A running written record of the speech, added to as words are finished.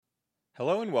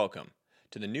Hello and welcome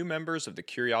to the new members of the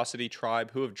Curiosity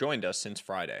Tribe who have joined us since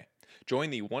Friday. Join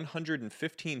the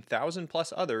 115,000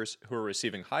 plus others who are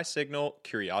receiving high signal,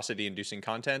 curiosity inducing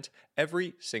content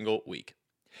every single week.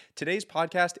 Today's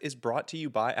podcast is brought to you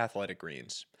by Athletic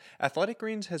Greens. Athletic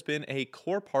Greens has been a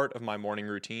core part of my morning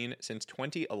routine since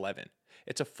 2011.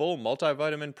 It's a full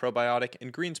multivitamin, probiotic,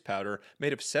 and greens powder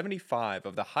made of 75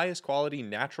 of the highest quality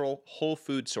natural, whole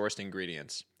food sourced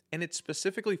ingredients. And it's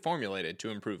specifically formulated to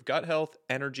improve gut health,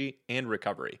 energy, and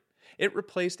recovery. It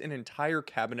replaced an entire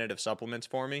cabinet of supplements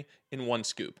for me in one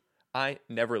scoop. I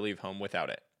never leave home without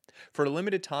it. For a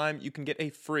limited time, you can get a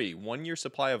free 1-year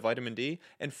supply of vitamin D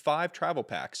and 5 travel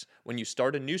packs when you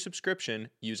start a new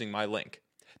subscription using my link.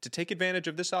 To take advantage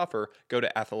of this offer, go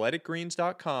to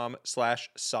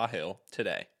athleticgreens.com/Sahil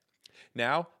today.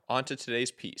 Now, on to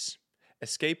today's piece.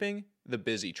 Escaping the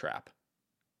busy trap.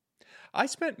 I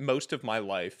spent most of my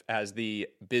life as the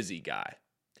busy guy.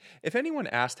 If anyone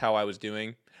asked how I was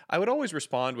doing, I would always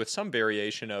respond with some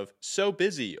variation of so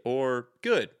busy or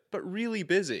good, but really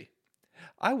busy.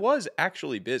 I was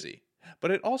actually busy,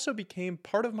 but it also became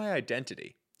part of my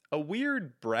identity, a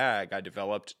weird brag I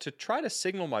developed to try to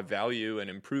signal my value and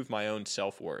improve my own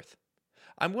self-worth.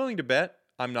 I'm willing to bet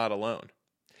I'm not alone.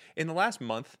 In the last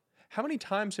month, how many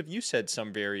times have you said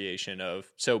some variation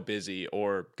of so busy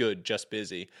or good, just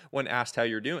busy when asked how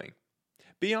you're doing?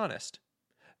 Be honest.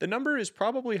 The number is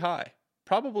probably high,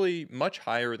 probably much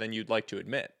higher than you'd like to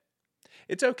admit.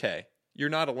 It's okay, you're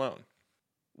not alone.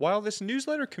 While this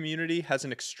newsletter community has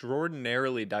an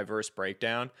extraordinarily diverse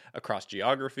breakdown across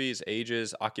geographies,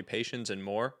 ages, occupations, and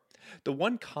more, the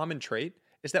one common trait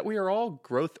is that we are all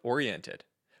growth-oriented.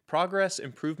 Progress,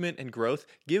 improvement, and growth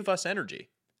give us energy.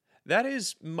 That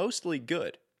is mostly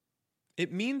good.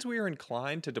 It means we are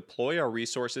inclined to deploy our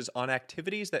resources on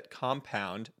activities that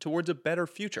compound towards a better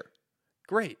future.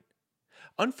 Great.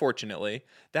 Unfortunately,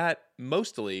 that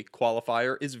mostly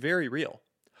qualifier is very real.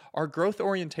 Our growth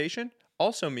orientation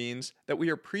also means that we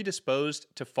are predisposed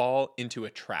to fall into a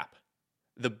trap,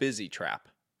 the busy trap.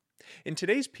 In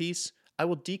today's piece, I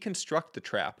will deconstruct the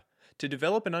trap to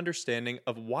develop an understanding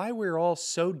of why we're all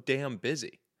so damn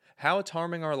busy, how it's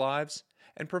harming our lives,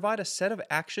 and provide a set of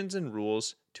actions and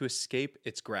rules to escape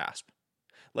its grasp.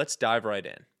 Let's dive right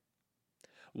in.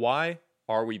 Why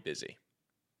are we busy?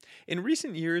 In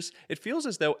recent years, it feels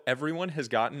as though everyone has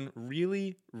gotten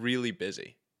really, really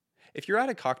busy. If you're at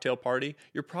a cocktail party,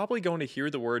 you're probably going to hear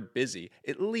the word busy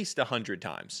at least 100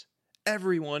 times.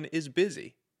 Everyone is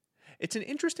busy. It's an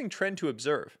interesting trend to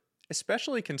observe,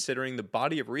 especially considering the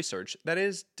body of research that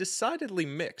is decidedly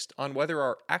mixed on whether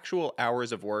our actual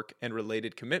hours of work and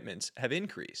related commitments have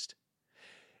increased.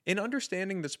 In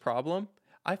understanding this problem,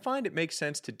 I find it makes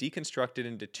sense to deconstruct it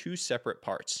into two separate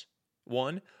parts.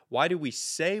 1, why do we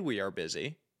say we are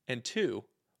busy? And 2,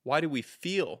 why do we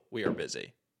feel we are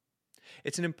busy?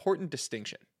 It's an important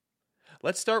distinction.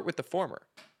 Let's start with the former.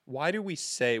 Why do we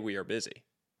say we are busy?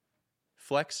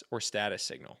 Flex or status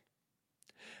signal.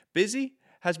 Busy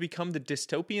has become the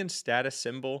dystopian status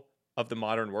symbol of the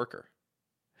modern worker.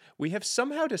 We have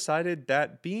somehow decided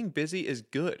that being busy is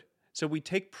good, so we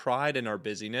take pride in our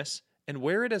busyness and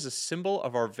wear it as a symbol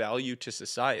of our value to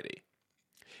society.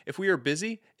 If we are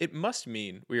busy, it must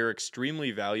mean we are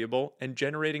extremely valuable and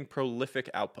generating prolific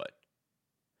output.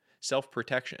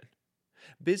 Self-protection.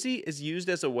 Busy is used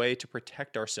as a way to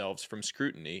protect ourselves from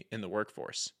scrutiny in the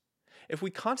workforce. If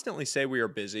we constantly say we are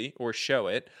busy or show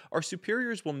it, our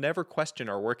superiors will never question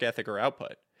our work ethic or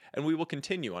output, and we will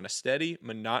continue on a steady,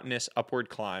 monotonous upward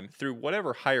climb through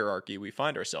whatever hierarchy we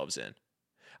find ourselves in.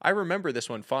 I remember this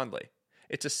one fondly.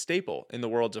 It's a staple in the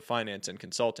worlds of finance and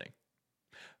consulting.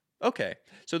 Okay,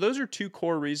 so those are two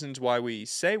core reasons why we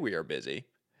say we are busy,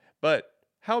 but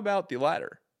how about the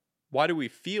latter? Why do we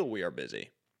feel we are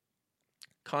busy?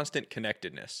 Constant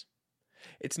connectedness.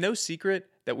 It's no secret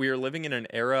that we are living in an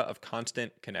era of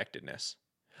constant connectedness.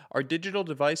 Our digital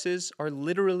devices are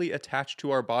literally attached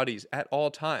to our bodies at all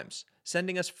times,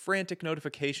 sending us frantic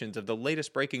notifications of the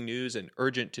latest breaking news and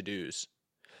urgent to-dos.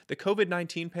 The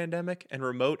COVID-19 pandemic and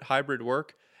remote hybrid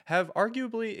work have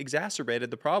arguably exacerbated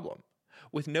the problem.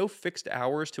 With no fixed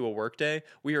hours to a workday,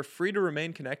 we are free to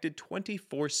remain connected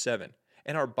 24/7,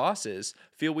 and our bosses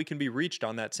feel we can be reached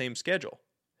on that same schedule.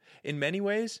 In many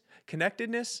ways,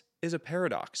 connectedness is a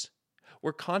paradox.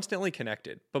 We're constantly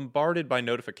connected, bombarded by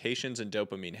notifications and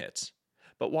dopamine hits.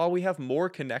 But while we have more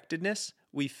connectedness,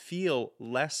 we feel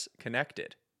less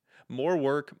connected. More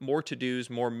work, more to-dos,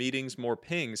 more meetings, more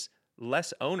pings,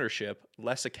 less ownership,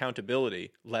 less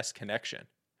accountability, less connection.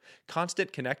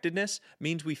 Constant connectedness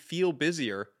means we feel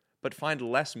busier, but find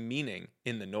less meaning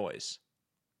in the noise.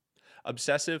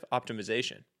 Obsessive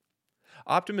optimization.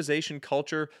 Optimization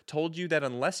culture told you that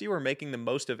unless you are making the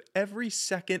most of every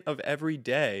second of every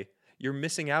day, you're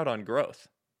missing out on growth.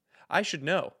 I should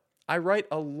know. I write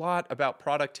a lot about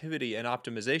productivity and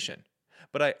optimization,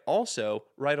 but I also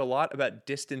write a lot about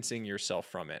distancing yourself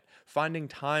from it, finding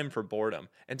time for boredom,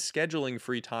 and scheduling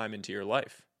free time into your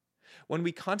life. When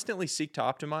we constantly seek to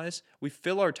optimize, we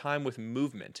fill our time with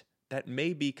movement that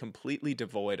may be completely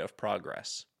devoid of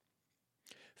progress.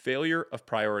 Failure of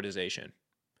prioritization.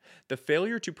 The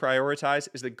failure to prioritize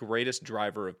is the greatest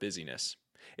driver of busyness.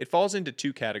 It falls into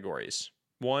two categories.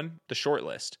 One, the short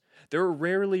list. There are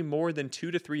rarely more than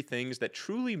 2 to 3 things that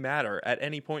truly matter at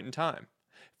any point in time.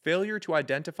 Failure to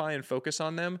identify and focus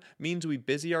on them means we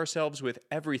busy ourselves with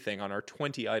everything on our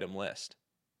 20-item list.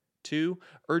 2,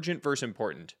 urgent versus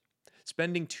important.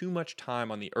 Spending too much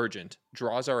time on the urgent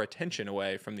draws our attention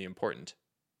away from the important.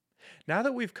 Now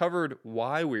that we've covered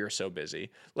why we are so busy,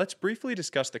 let's briefly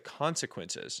discuss the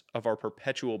consequences of our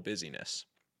perpetual busyness.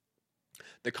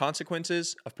 The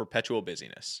consequences of perpetual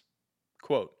busyness.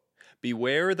 Quote,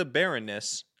 "Beware the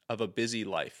barrenness of a busy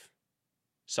life."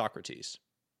 Socrates.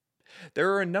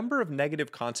 There are a number of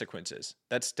negative consequences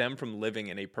that stem from living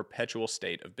in a perpetual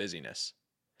state of busyness.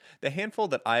 The handful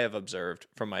that I have observed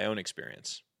from my own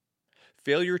experience.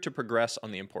 Failure to progress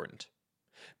on the important.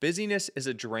 Busyness is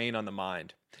a drain on the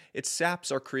mind. It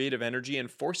saps our creative energy and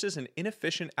forces an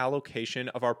inefficient allocation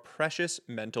of our precious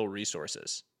mental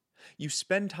resources. You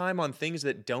spend time on things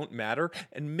that don't matter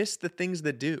and miss the things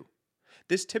that do.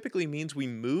 This typically means we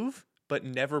move but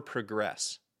never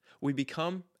progress. We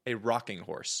become a rocking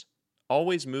horse,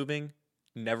 always moving,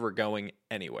 never going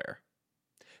anywhere.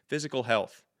 Physical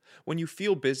health. When you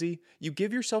feel busy, you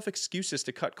give yourself excuses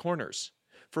to cut corners.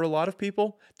 For a lot of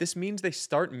people, this means they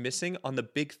start missing on the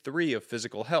big 3 of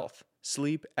physical health: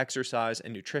 sleep, exercise,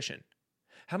 and nutrition.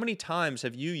 How many times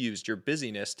have you used your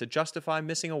busyness to justify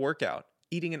missing a workout,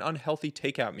 eating an unhealthy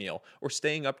takeout meal, or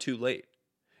staying up too late?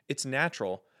 It's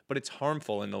natural, but it's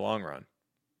harmful in the long run.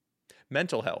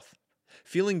 Mental health.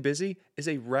 Feeling busy is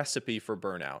a recipe for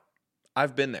burnout.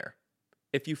 I've been there.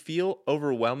 If you feel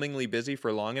overwhelmingly busy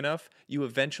for long enough, you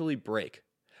eventually break.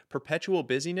 Perpetual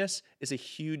busyness is a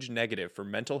huge negative for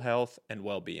mental health and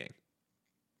well-being.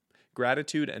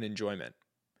 Gratitude and enjoyment.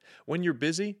 When you're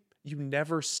busy, you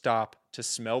never stop to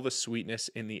smell the sweetness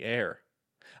in the air.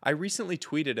 I recently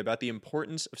tweeted about the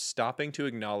importance of stopping to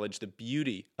acknowledge the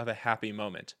beauty of a happy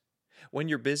moment. When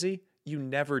you're busy, you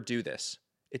never do this.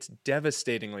 It's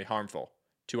devastatingly harmful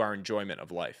to our enjoyment of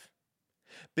life.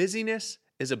 Busyness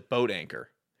is a boat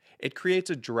anchor. It creates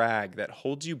a drag that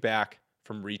holds you back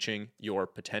from reaching your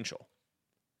potential.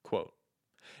 Quote,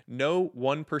 "No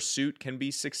one pursuit can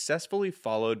be successfully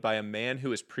followed by a man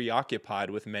who is preoccupied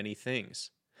with many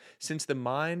things, since the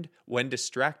mind, when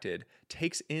distracted,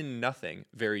 takes in nothing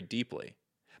very deeply,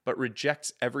 but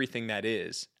rejects everything that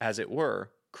is, as it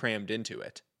were, crammed into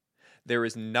it. There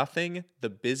is nothing the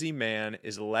busy man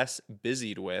is less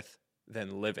busied with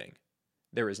than living.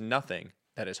 There is nothing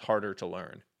that is harder to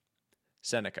learn."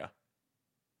 Seneca.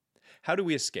 How do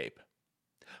we escape?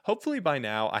 Hopefully by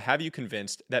now I have you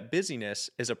convinced that busyness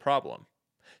is a problem.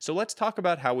 So let's talk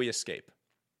about how we escape.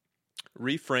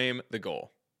 Reframe the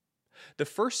goal. The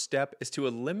first step is to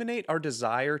eliminate our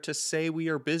desire to say we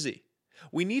are busy.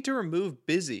 We need to remove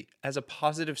busy as a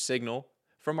positive signal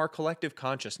from our collective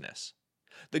consciousness.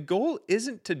 The goal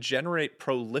isn't to generate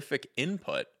prolific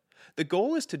input. The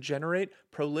goal is to generate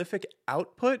prolific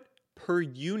output per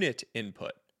unit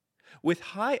input. With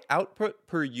high output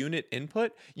per unit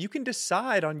input, you can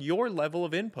decide on your level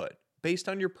of input based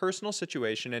on your personal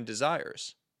situation and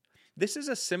desires. This is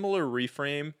a similar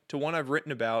reframe to one I've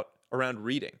written about around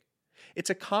reading. It's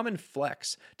a common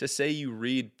flex to say you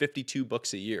read 52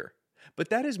 books a year, but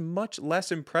that is much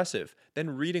less impressive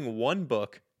than reading one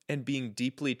book and being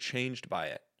deeply changed by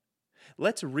it.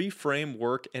 Let's reframe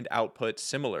work and output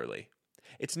similarly.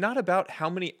 It's not about how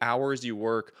many hours you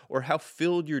work or how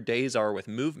filled your days are with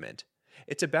movement.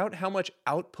 It's about how much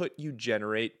output you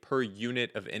generate per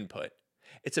unit of input.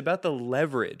 It's about the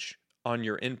leverage on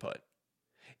your input.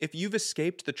 If you've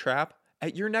escaped the trap,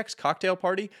 at your next cocktail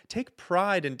party, take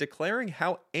pride in declaring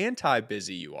how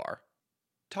anti-busy you are.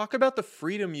 Talk about the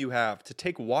freedom you have to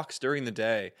take walks during the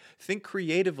day, think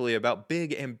creatively about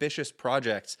big, ambitious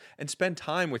projects, and spend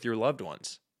time with your loved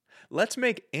ones. Let's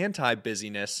make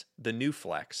anti-busyness the new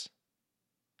flex.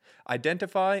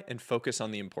 Identify and focus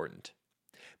on the important.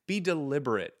 Be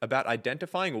deliberate about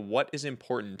identifying what is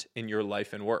important in your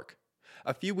life and work.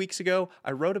 A few weeks ago,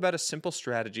 I wrote about a simple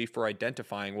strategy for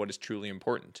identifying what is truly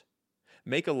important.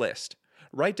 Make a list.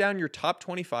 Write down your top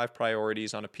 25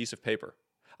 priorities on a piece of paper.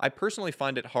 I personally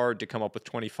find it hard to come up with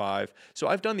 25, so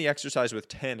I've done the exercise with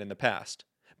 10 in the past.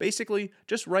 Basically,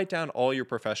 just write down all your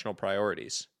professional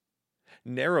priorities.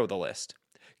 Narrow the list.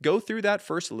 Go through that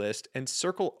first list and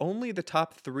circle only the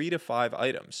top 3 to 5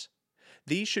 items.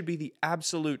 These should be the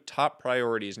absolute top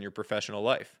priorities in your professional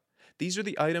life. These are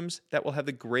the items that will have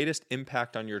the greatest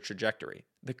impact on your trajectory,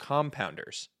 the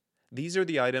compounders. These are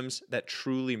the items that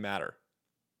truly matter.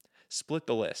 Split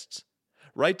the lists.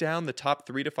 Write down the top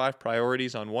 3 to 5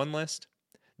 priorities on one list.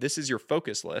 This is your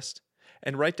focus list.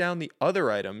 And write down the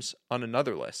other items on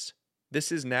another list.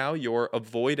 This is now your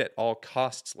avoid at all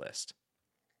costs list.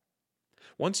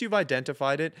 Once you've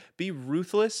identified it, be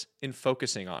ruthless in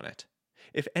focusing on it.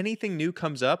 If anything new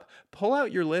comes up, pull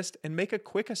out your list and make a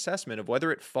quick assessment of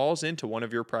whether it falls into one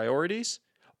of your priorities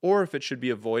or if it should be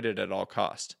avoided at all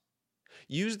cost.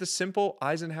 Use the simple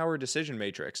Eisenhower decision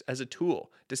matrix as a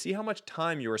tool to see how much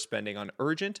time you are spending on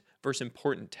urgent versus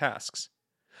important tasks.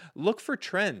 Look for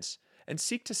trends and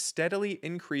seek to steadily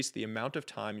increase the amount of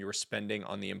time you are spending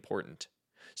on the important.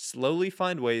 Slowly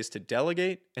find ways to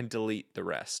delegate and delete the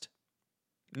rest.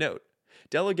 Note,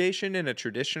 delegation in a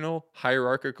traditional,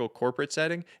 hierarchical corporate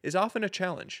setting is often a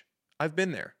challenge. I've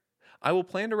been there. I will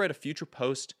plan to write a future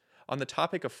post on the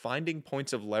topic of finding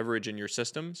points of leverage in your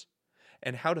systems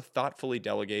and how to thoughtfully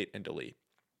delegate and delete.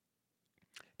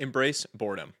 Embrace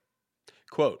boredom.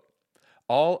 Quote,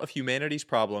 all of humanity's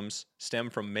problems stem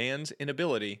from man's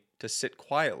inability to sit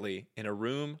quietly in a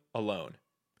room alone.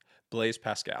 Blaise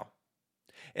Pascal.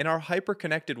 In our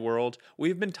hyper-connected world,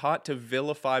 we've been taught to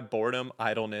vilify boredom,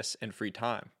 idleness, and free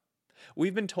time.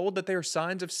 We've been told that they are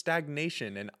signs of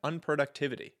stagnation and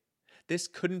unproductivity. This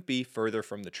couldn't be further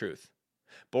from the truth.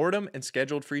 Boredom and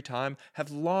scheduled free time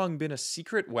have long been a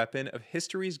secret weapon of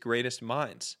history's greatest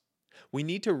minds. We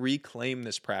need to reclaim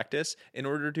this practice in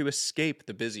order to escape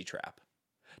the busy trap.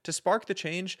 To spark the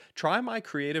change, try my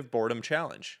creative boredom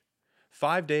challenge.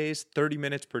 5 days, 30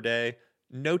 minutes per day,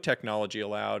 no technology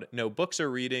allowed, no books or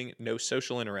reading, no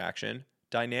social interaction,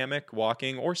 dynamic,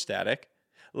 walking, or static.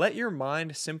 Let your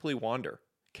mind simply wander.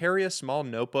 Carry a small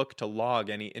notebook to log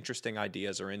any interesting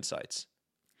ideas or insights.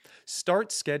 Start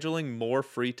scheduling more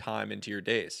free time into your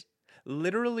days.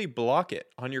 Literally block it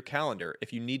on your calendar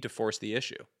if you need to force the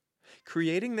issue.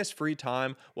 Creating this free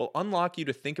time will unlock you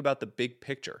to think about the big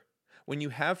picture. When you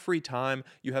have free time,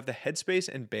 you have the headspace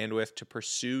and bandwidth to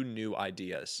pursue new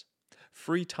ideas.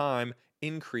 Free time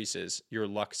increases your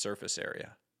luck surface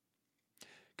area.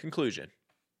 Conclusion.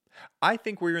 I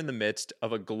think we're in the midst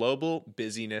of a global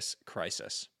busyness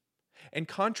crisis. And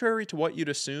contrary to what you'd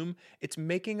assume, it's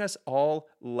making us all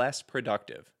less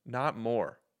productive, not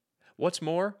more. What's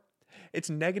more, it's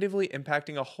negatively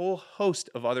impacting a whole host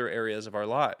of other areas of our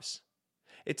lives.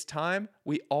 It's time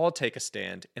we all take a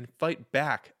stand and fight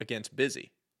back against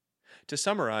busy. To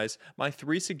summarize, my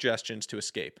 3 suggestions to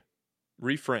escape.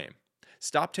 Reframe.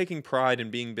 Stop taking pride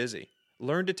in being busy.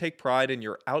 Learn to take pride in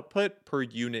your output per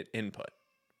unit input.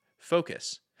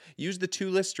 Focus. Use the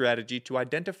 2-list strategy to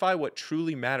identify what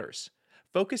truly matters.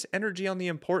 Focus energy on the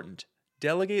important.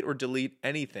 Delegate or delete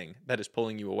anything that is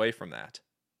pulling you away from that.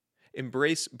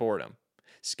 Embrace boredom.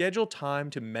 Schedule time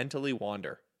to mentally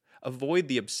wander. Avoid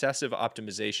the obsessive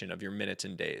optimization of your minutes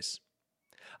and days.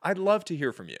 I'd love to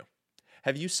hear from you.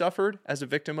 Have you suffered as a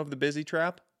victim of the busy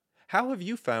trap? How have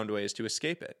you found ways to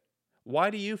escape it? Why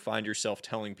do you find yourself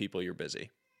telling people you're busy?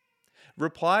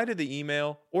 Reply to the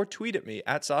email or tweet at me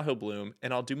at Sahil Bloom,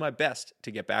 and I'll do my best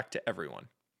to get back to everyone.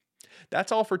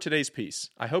 That's all for today's piece.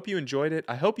 I hope you enjoyed it.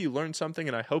 I hope you learned something,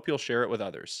 and I hope you'll share it with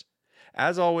others.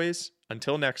 As always,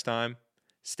 until next time,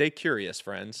 stay curious,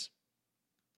 friends.